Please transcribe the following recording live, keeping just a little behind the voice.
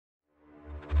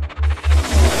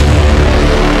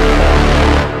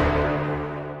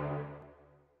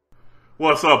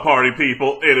What's up, party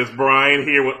people? It is Brian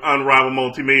here with Unrivaled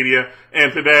Multimedia,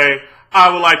 and today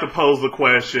I would like to pose the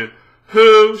question,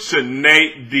 who should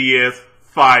Nate Diaz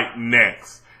fight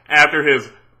next? After his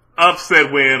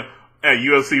upset win at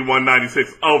UFC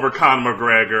 196 over Conor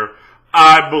McGregor,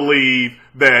 I believe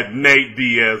that Nate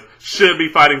Diaz should be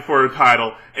fighting for a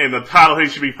title, and the title he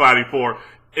should be fighting for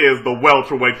is the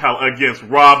welterweight title against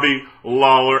Robbie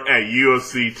Lawler at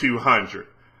UFC 200.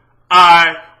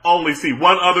 I only see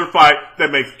one other fight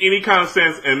that makes any kind of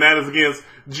sense, and that is against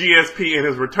GSP in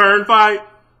his return fight,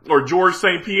 or George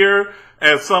St. Pierre,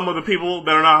 as some of the people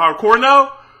that are not hardcore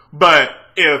know. But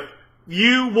if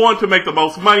you want to make the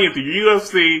most money at the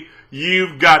UFC,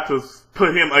 you've got to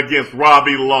put him against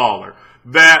Robbie Lawler.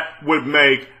 That would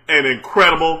make an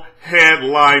incredible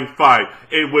headline fight.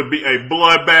 It would be a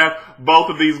bloodbath. Both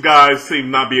of these guys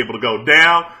seem not be able to go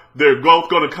down. They're both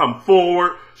going to come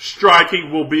forward.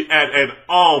 Striking will be at an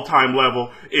all-time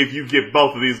level if you get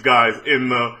both of these guys in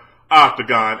the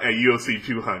octagon at UFC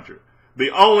 200. The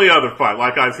only other fight,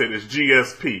 like I said, is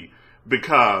GSP,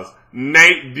 because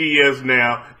Nate Diaz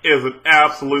now is an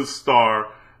absolute star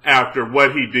after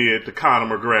what he did to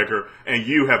Conor McGregor, and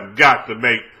you have got to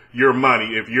make your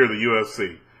money if you're the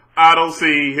UFC. I don't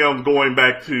see him going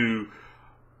back to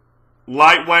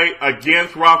lightweight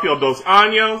against Rafael Dos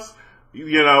Anjos.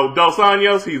 You know, Dos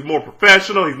Anjos, he's more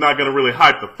professional. He's not going to really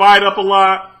hype the fight up a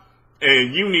lot.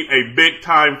 And you need a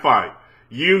big-time fight.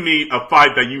 You need a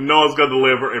fight that you know is going to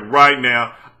deliver. And right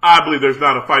now, I believe there's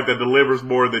not a fight that delivers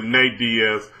more than Nate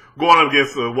Diaz going up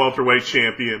against the welterweight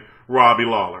champion, Robbie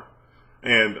Lawler.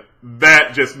 And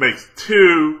that just makes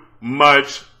too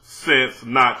much sense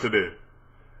not to do.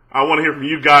 I want to hear from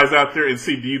you guys out there and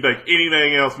see, do you think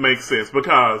anything else makes sense?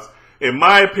 Because in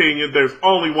my opinion, there's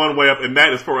only one way up, and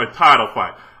that is for a title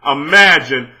fight.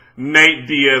 Imagine Nate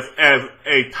Diaz as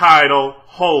a title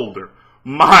holder.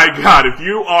 My God, if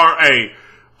you are a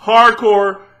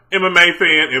hardcore MMA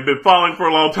fan and been following for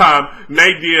a long time,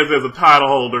 Nate Diaz as a title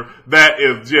holder, that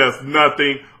is just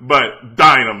nothing but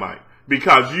dynamite.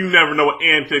 Because you never know what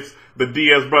antics the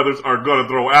Diaz brothers are going to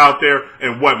throw out there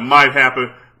and what might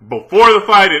happen before the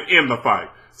fight and in the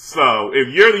fight. So,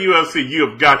 if you're the UFC, you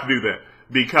have got to do that.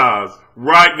 Because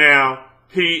right now,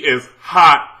 he is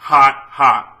hot, hot,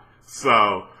 hot.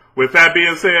 So, with that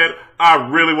being said, I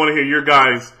really want to hear your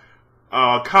guys'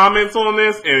 comments on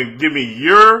this and give me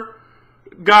your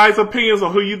guys' opinions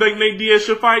on who you think Nate Diaz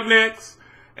should fight next.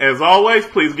 As always,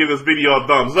 please give this video a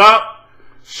thumbs up,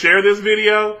 share this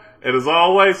video, and as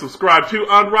always, subscribe to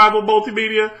Unrivaled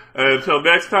Multimedia. And until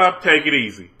next time, take it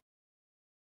easy.